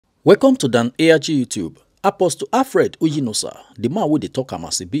Welcome to Dan ARG YouTube. Apostle Alfred Oyinosa, the man with the talk am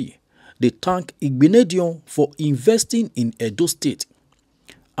as e be, they thank Igbinedion for investing in Edo State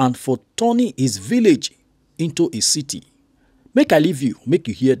and for turning his village into a city. Make I leave you, make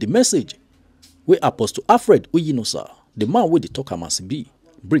you hear the message where Apostle Alfred Oyinosa, the man with the talk am as e be,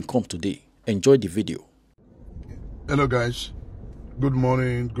 bring come today. Enjoy the video. Hello guys, good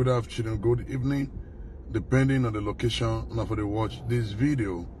morning, good afternoon, good evening, depending on the location now for the watch this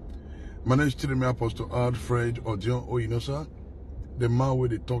video. My name is Apostle Alfred Oyinosa, the man with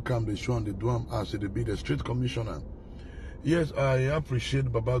the talk am, the show and the do am as it be the street commissioner. Yes, I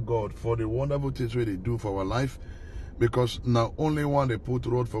appreciate Baba God for the wonderful things where they do for our life, because now only one they put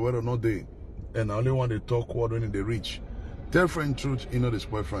road for whether or not they, and only one they talk word when they reach. Tell friend truth, you know the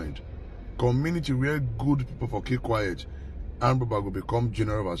spoil friend. Community where good people for keep quiet, and Baba will become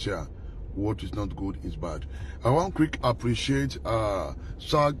general overseer. What is not good is bad. I want quick appreciate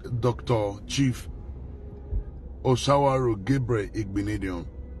Sir Dr. Chief Osawaru Igbinedion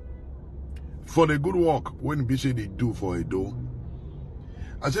for the good work when we say they do for Edo.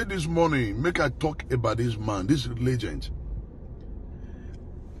 I said this morning, make I talk about this man, this legend.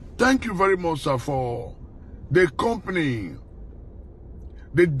 Thank you very much, sir, for the company,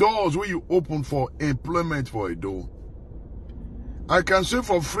 the doors where you open for employment for Edo. I can say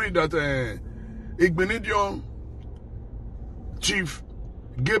for free that Igbinedion, Chief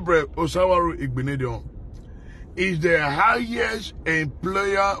Gabriel Osawaru Igbinedion, is the highest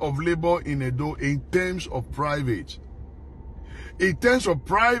employer of labor in Edo in terms of private. In terms of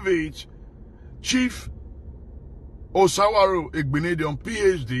private, Chief Osawaru Igbinedion,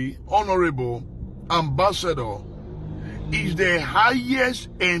 PhD, Honorable Ambassador, is the highest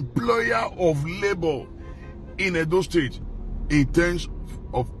employer of labor in Edo State in terms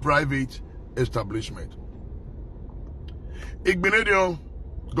of private establishment. Igbinedion,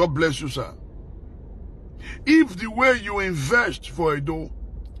 God bless you, sir. If the way you invest for Edo,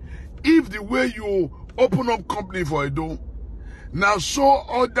 if the way you open up company for Edo, now so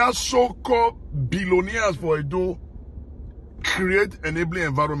other so-called billionaires for Edo create enabling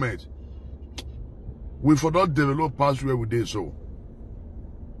environment, we for not develop past where we did so.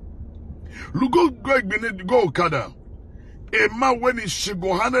 Look, go Igbinedion, go Okada. A man when he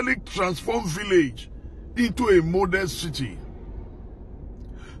single-handedly transformed village into a modern city.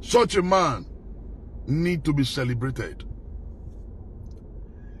 Such a man need to be celebrated.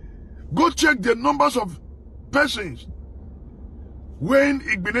 Go check the numbers of persons when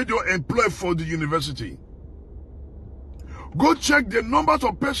Igbinedion employed for the university. Go check the numbers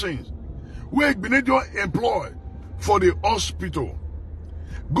of persons where Igbinedion employed for the hospital.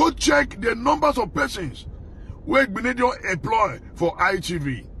 Go check the numbers of persons where Igbinedion employed for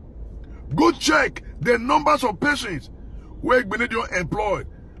ITV. Go check the numbers of persons where Igbinedion employed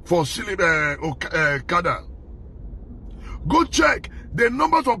for Okada. Go check the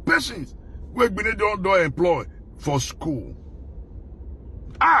numbers of persons where Igbinedion don't employ for school.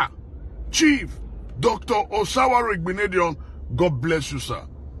 Chief Dr. Osawaru Igbinedion, God bless you, sir.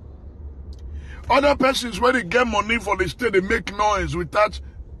 Other persons where they get money for the state, they make noise without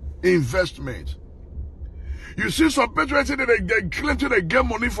investment. You see some people say that they claim to they get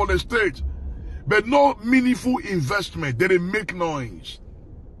money for the state, but no meaningful investment. They make noise.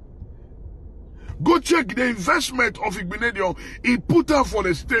 Go check the investment of Igbinedion. He put out for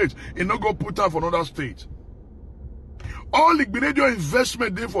the state, he not go put out for another state. All Igbinedion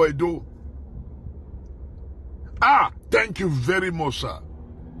investment there for Edo. Thank you very much, sir.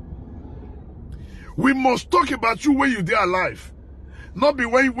 We must talk about you when you are alive. Not be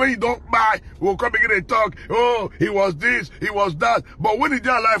when you don't buy, we'll come again and talk, oh, he was this, he was that. But when he's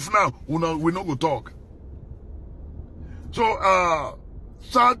alive now, we not go talk. So,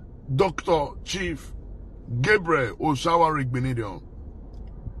 Sir Dr. Chief Gabriel Osawaru Igbinedion,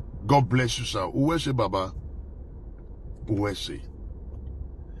 God bless you, sir. Uwese Baba. Uwese.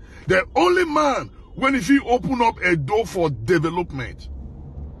 The only man, when if he open up a door for development,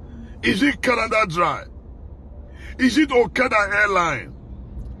 is it Canada Dry? Is it Okada Airline?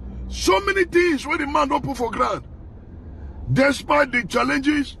 So many things where the man don't put for granted. Despite the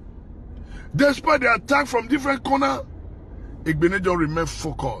challenges, despite the attack from different corners, Igbinedion remain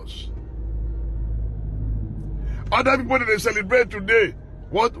focused. Other people that they celebrate today,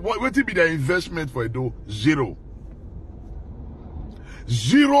 what will be their investment for Edo? Zero.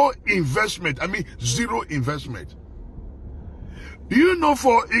 Zero investment. I mean, zero investment. You know,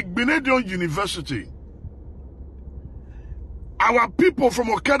 for Igbinedion University, our people from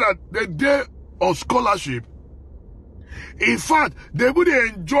Okada, they're on scholarship. In fact, they would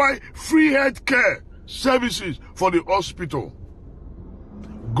enjoy free health care services for the hospital.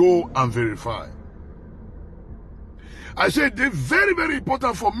 Go and verify. I said it's very, very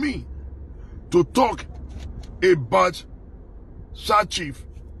important for me to talk about Sir Chief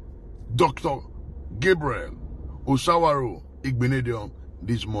Dr. Gabriel Osawaru Igbinedion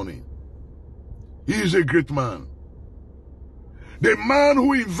this morning. He is a great man. The man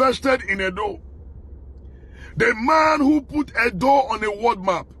who invested in Edo. The man who put Edo on a world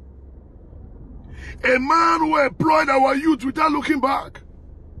map. A man who employed our youth without looking back.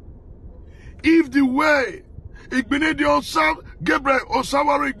 If the way Igbinedion, Sir Gabriel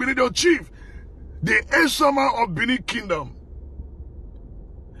Osawaru Igbinedion Chief, the Esama of Benin Kingdom,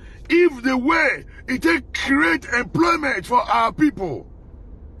 if the way it take create employment for our people,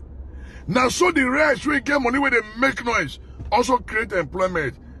 now so the rest we get money where they make noise, also create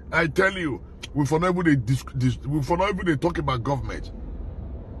employment. I tell you, we for not even they talk about government.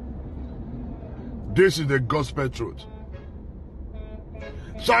 This is the gospel truth.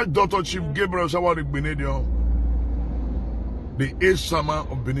 Sir Dr. Chief Gabriel Osawaru Igbinedion, the Esama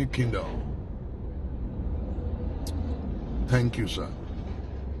of Benin Kingdom. Thank you, sir.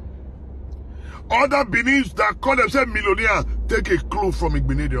 Other Benins that call themselves millionaires, take a clue from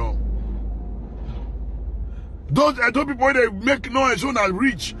Igbinedion. Those Edo people, they make noise when I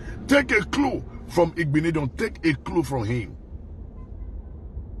rich, take a clue from Igbinedion, take a clue from him.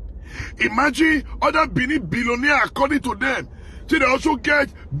 Imagine other Benin billionaires, according to them, so they also get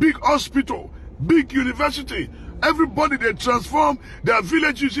big hospital, big university. Everybody, they transform their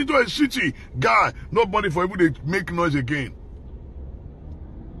villages into a city. Guy, nobody for even they make noise again.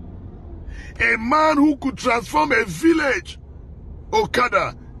 A man who could transform a village,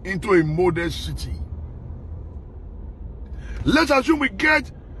 Okada, into a modern city. Let's assume we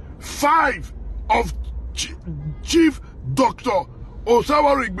get 5 of Chief Dr.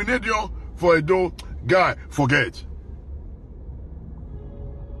 Osawaru Igbinedion for Edo. Guy, forget.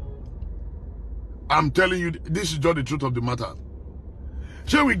 I'm telling you, this is just the truth of the matter.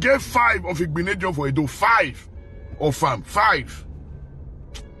 So we get 5 of Igbinedion for Edo. 5 of farm. 5.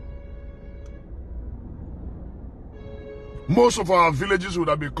 Most of our villages would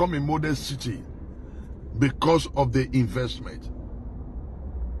have become a modern city because of the investment.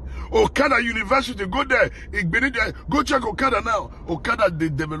 Okada University, go there. Igbinedion, go check Okada now. Okada, they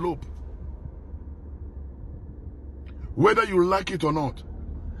develop. Whether you like it or not,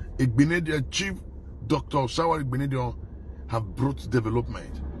 Igbinedion, Chief Dr. Osawaru Igbinedion have brought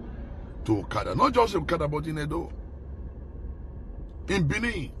development to Okada. Not just Okada, but in Edo. In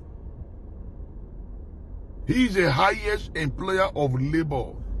Benin. He is the highest employer of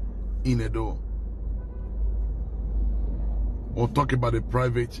labor in Edo. Or talk about a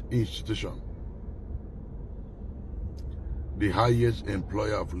private institution. The highest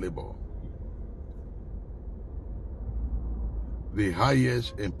employer of labor. The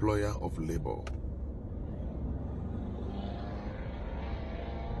highest employer of labor.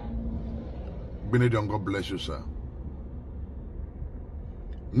 Igbinedion, God bless you, sir.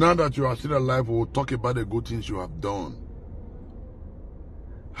 Now that you are still alive, we will talk about the good things you have done.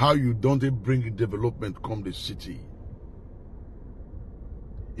 How you don't bring development come the city.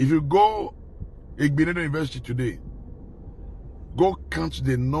 If you go Igbinedion University today, go count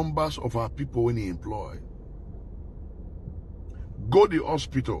the numbers of our people when he employ. Go the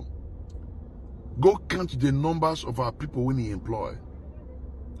hospital. Go count the numbers of our people when he employ.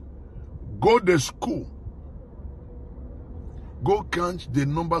 Go the school. Go count the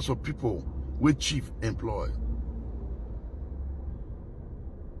numbers of people with chief employ.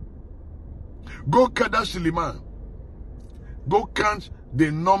 Go Kada Siliman. Go count the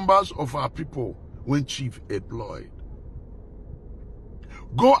numbers of our people when chief employed.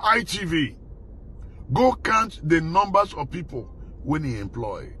 Go ITV. Go count the numbers of people when he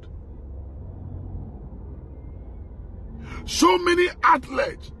employed. So many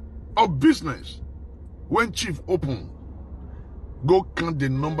outlets of business when chief opened. Go count the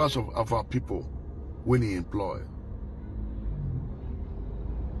numbers of our people when he employed.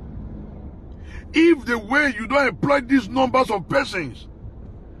 If the way you don't employ these numbers of persons,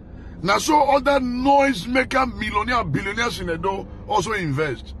 now so other noise maker, millionaire, billionaires in Edo also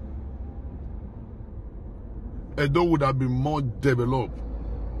invest, Edo would have been more developed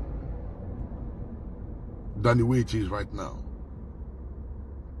than the way it is right now.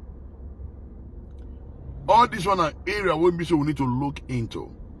 All this one an area where we need to look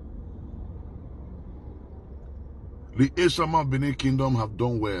into. The Esama of Benin Kingdom have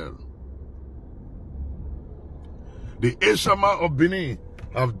done well. The Esama of Benin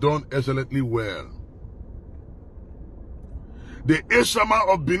have done excellently well. The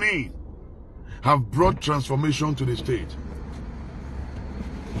Esama of Benin have brought transformation to the state.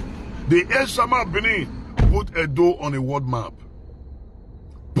 The Esama of Benin put Edo on a world map.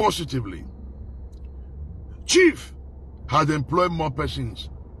 Positively. Chief has employed more persons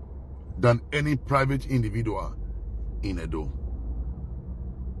than any private individual in Edo.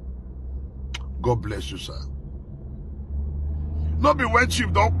 God bless you, sir. Not be when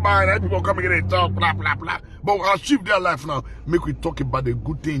Chief don't mind and people come and talk, blah, blah, blah. But as Chief their life now, make we talk about the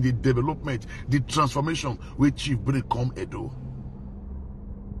good thing, the development, the transformation where Chief bring come Edo.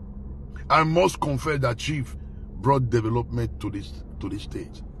 I must confess that Chief brought development to this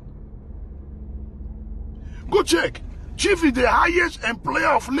state. Go check. Chief is the highest employer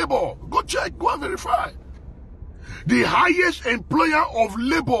of labor. Go check, go and verify. The highest employer of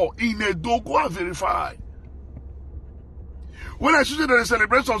labor in Edo, go and verify. When I see that they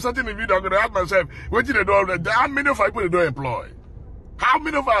celebrate some certain individual, I'm going to ask myself, what did they do? How many of our people they don't employ? How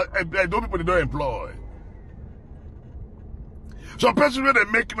many of our Edo people they don't employ? Some persons when they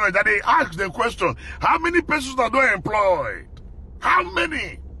make noise, that they ask the question, how many persons are not employed? How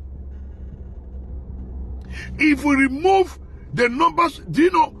many? If we remove the numbers, do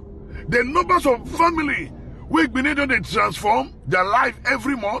you know the numbers of family where Igbinedion they transform their life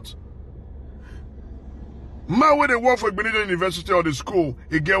every month? Man, when they work for Igbinedion University or the school,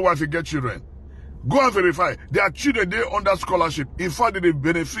 he get wife, he get children. Go and verify. Their children, they under scholarship. In fact, they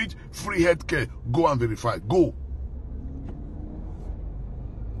benefit free healthcare. Go and verify. Go.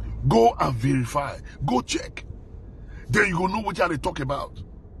 Go and verify. Go check. Then you will know what they talk about.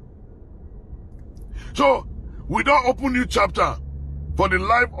 So, we don't open new chapter for the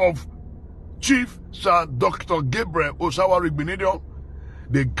life of Chief Sir Dr. Gabriel Osawaru Igbinedion,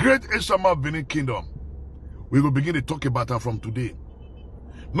 the great Esama of Benin Kingdom. We will begin to talk about her from today.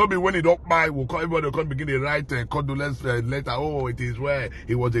 Not be when he don't buy, we'll call everybody will come begin to write and condolence letter. Oh, it is where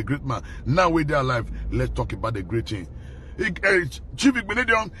he was a great man. Now we're there alive. Let's talk about the great thing. Chief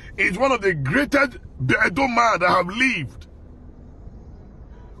Igbinedion is one of the greatest Edo man that have lived.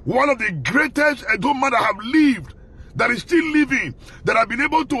 One of the greatest Edo man that have lived, that is still living, that have been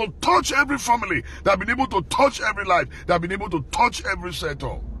able to touch every family, that have been able to touch every life, that have been able to touch every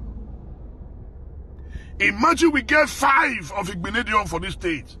sector. Imagine we get 5 of Igbinedion for this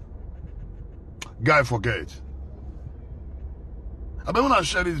state. Guy, forget. I don't want to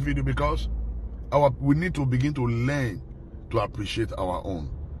share this video because we need to begin to learn to appreciate our own.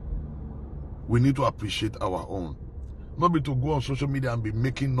 We need to appreciate our own. Not be to go on social media and be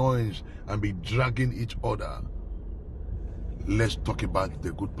making noise and be dragging each other. Let's talk about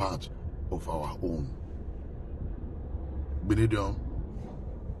the good part of our own. Igbinedion,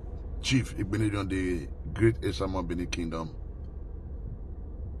 Chief Igbinedion, the great Esama of Benin Kingdom.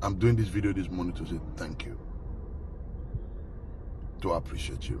 I'm doing this video this morning to say thank you. To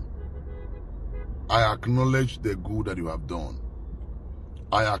appreciate you. I acknowledge the good that you have done.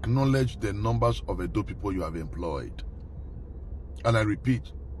 I acknowledge the numbers of Edo people you have employed. And I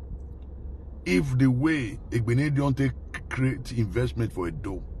repeat, if the way Igbinedion take create investment for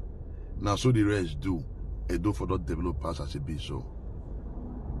Edo, now so the rest do, Edo for not develop as it be so.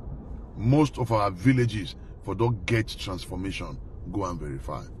 Most of our villages for don't get transformation, go and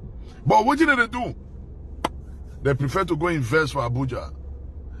verify. But what did they do? They prefer to go invest for Abuja.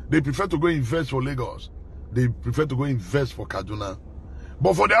 They prefer to go invest for Lagos. They prefer to go invest for Kaduna.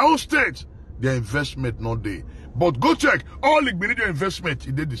 But for their own state, their investment not there. But go check all Igbinedion investment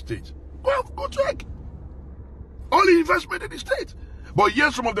in the state. Go check. All the investment in the state. But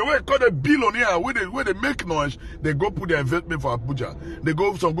yes, some of the way called a billionaire, where they make noise, they go put their investment for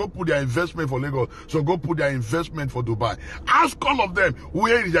Abuja. Some go put their investment for Lagos. Some go put their investment for Dubai. Ask all of them,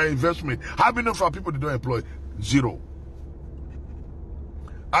 where is their investment? How many of our people they don't employ? 0.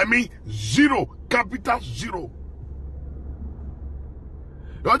 I mean 0. Capital 0.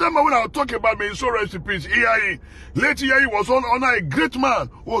 The other man when I was talking about my insurance recipes, EIE. Late EIE was on a great man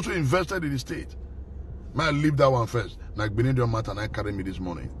who also invested in the state. Man, leave that one first. Like Igbinedion matter and I carry me this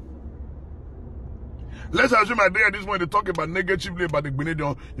morning. Let's assume I dare this morning to talk about negatively about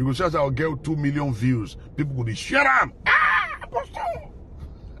Igbinedion. You will say I'll get 2 million views. People could share them. Apostle!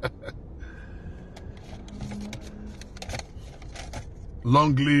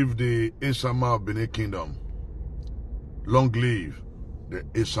 Long live the Esama of Benin Kingdom. Long live the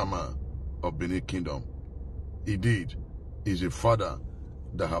Esama of Benin Kingdom. Indeed, is a father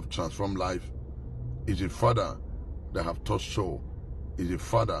that have transformed life. Is a father that have touched soul. Is a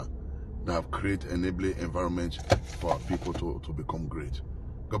father that have created enabling environment for our people to become great.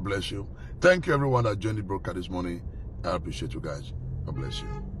 God bless you. Thank you everyone that joined the broadcast this morning. I appreciate you guys. God bless you.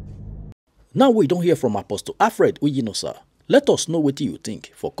 Now we don't hear from Apostle Alfred Uyinosa. Let us know what you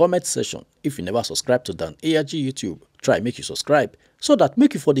think for comment section. If you never subscribe to Dan ARG YouTube, try make you subscribe so that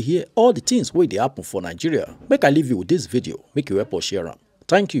make you for the hear all the things wey dey happen for Nigeria. Make I leave you with this video, make you help us share am.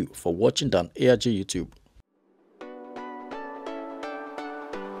 Thank you for watching Dan ARG YouTube.